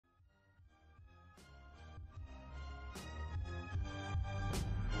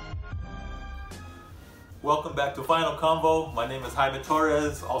Welcome back to Final Convo. My name is Jaime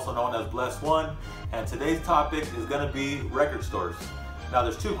Torres, also known as Blest One, and today's topic is going to be record stores. Now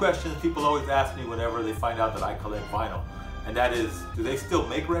there's two questions people always ask me whenever they find out that I collect vinyl, and that is, do they still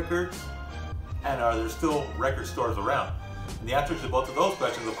make records, and are there still record stores around? And the answer to both of those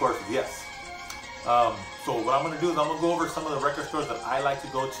questions, of course, is yes. So what I'm going to do is I'm going to go over some of the record stores that I like to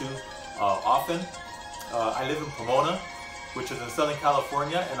go to often. I live in Pomona, which is in Southern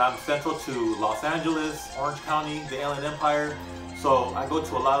California, and I'm central to Los Angeles, Orange County, the Inland Empire. So I go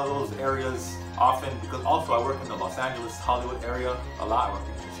to a lot of those areas often because also I work in the Los Angeles, Hollywood area a lot. I work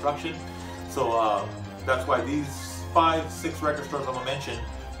in construction. So that's why these 5-6 record stores I'm gonna mention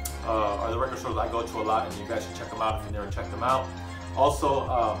are the record stores I go to a lot, and you guys should check them out if you never checked them out. Also,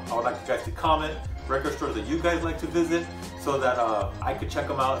 I would like you guys to comment record stores that you guys like to visit so that I could check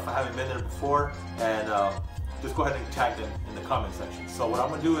them out if I haven't been there before, and just go ahead and tag them in the comment section. So what I'm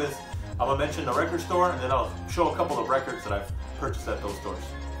gonna do is I'm gonna mention the record store, and then I'll show a couple of records that I've purchased at those stores.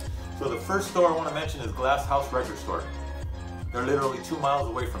 So the first store I want to mention is Glasshouse Record Store. They're literally 2 miles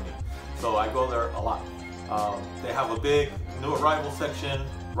away from me, so I go there a lot. They have a big new arrival section,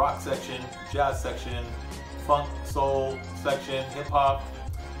 rock section, jazz section, funk, soul section, hip hop.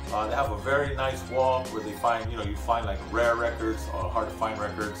 They have a very nice wall where they find, you find like rare records or hard to find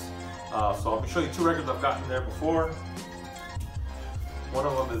records. So I'm going to show you 2 records I've gotten there before. One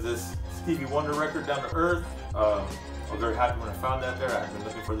of them is this Stevie Wonder record, Down to Earth. I was very happy when I found that there. I had been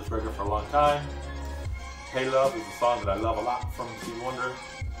looking for this record for a long time. Hey Love is a song that I love a lot from Stevie Wonder.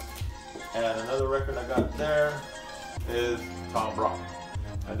 And another record I got there is Tom Brock.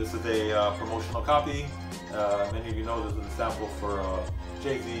 And this is a promotional copy. Many of you know this is a sample for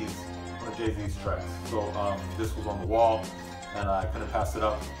Jay-Z's, one of Jay-Z's tracks. So this was on the wall and I couldn't pass it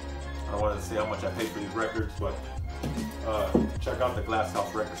up. I don't want to say how much I paid for these records, but check out the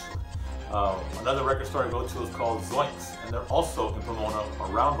Glasshouse Record Store. Another record store I go to is called Zoinks, and they're also in Pomona,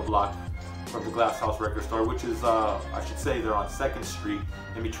 around the block from the Glasshouse Record Store, which is, I should say, they're on 2nd Street,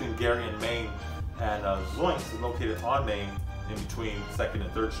 in between Gary and Main, and Zoinks is located on Main, in between 2nd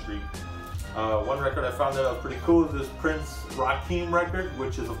and 3rd Street. One record I found that was pretty cool is this Prince Rakim record,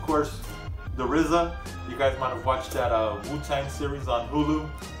 which is, of course, the RZA. You guys might have watched that Wu-Tang series on Hulu.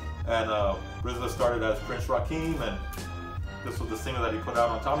 And RZA started as Prince Rakim, and this was the single that he put out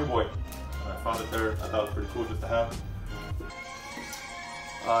on Tommy Boy. And I found it there. I thought it was pretty cool just to have.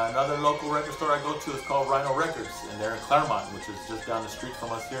 Another local record store I go to is called Rhino Records, and they're in Claremont, which is just down the street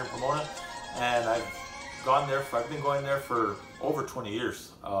from us here in Pomona. And I've been going there for over 20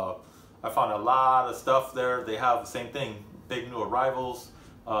 years. I found a lot of stuff there. They have the same thing: big new arrivals,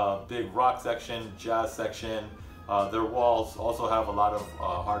 big rock section, jazz section. Their walls also have a lot of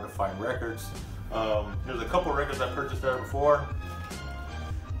hard to find records. There's a couple records I purchased there before.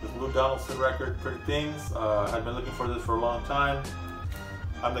 This Lou Donaldson record, Pretty Things. I've been looking for this for a long time.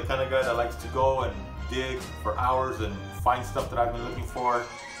 I'm the kind of guy that likes to go and dig for hours and find stuff that I've been looking for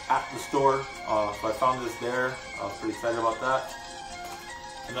at the store. So I found this there. I was pretty excited about that.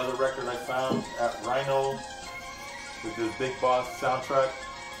 Another record I found at Rhino is this Big Boss soundtrack.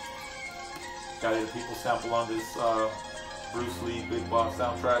 Got a People sample on this Bruce Lee Big Boss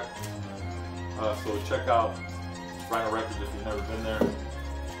soundtrack. So check out Rhino Records if you've never been there.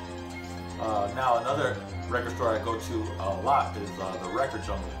 Now another record store I go to a lot is the Record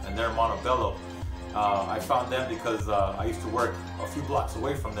Jungle, and they're in Montebello. I found them because I used to work a few blocks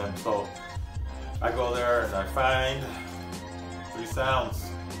away from them, so I go there and I find 3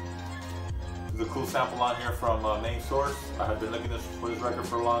 sounds. There's a cool sample on here from Main Source. I have been looking for this record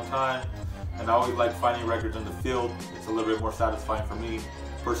for a long time, and I always like finding records in the field. It's a little bit more satisfying for me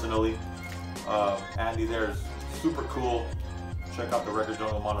personally. Andy there is super cool. Check out the Record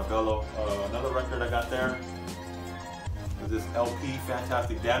Jungle Montebello. Another record I got there is this LP,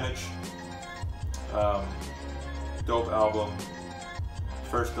 Fantastic Damage. Dope album.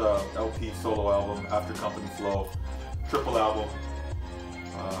 First LP solo album after Company Flow. Triple album.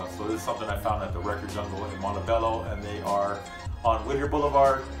 So this is something I found at the Record Jungle in Montebello, and they are on Whittier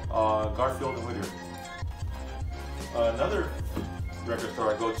Boulevard, Garfield and Whittier. Another record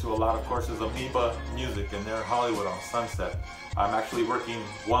store I go to a lot, of course, is Amoeba Music, and they're in Hollywood on Sunset. I'm actually working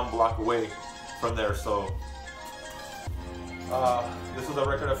 1 block away from there, so this is a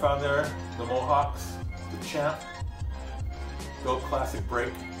record I found there, the Mohawks, the Champ, dope classic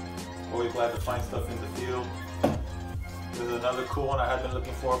break. Always glad to find stuff in the field. This is another cool one I had been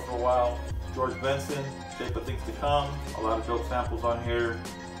looking for a while. George Benson, Shape of Things to Come. A lot of dope samples on here.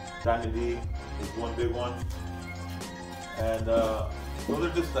 Diamond D is one big one. And those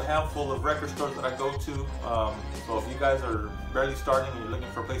are just a handful of record stores that I go to. So if you guys are barely starting and you're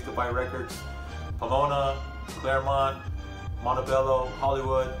looking for a place to buy records, Pomona, Claremont, Montebello,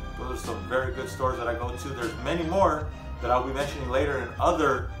 Hollywood. Those are some very good stores that I go to. There's many more that I'll be mentioning later in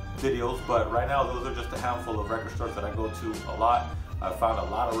other videos, but right now those are just a handful of record stores that I go to a lot. I found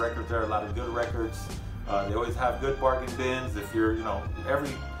a lot of records there, a lot of good records. They always have good bargain bins. If you're,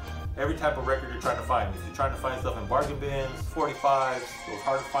 every type of record you're trying to find. If you're trying to find stuff in bargain bins, 45s, those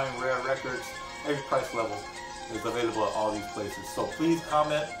hard to find rare records, every price level is available at all these places. So please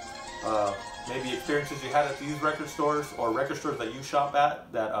comment maybe experiences you had at these record stores or record stores that you shop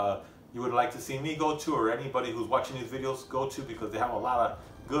at that you would like to see me go to, or anybody who's watching these videos go to, because they have a lot of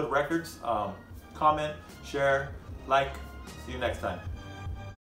good records. Comment, share, like. See you next time.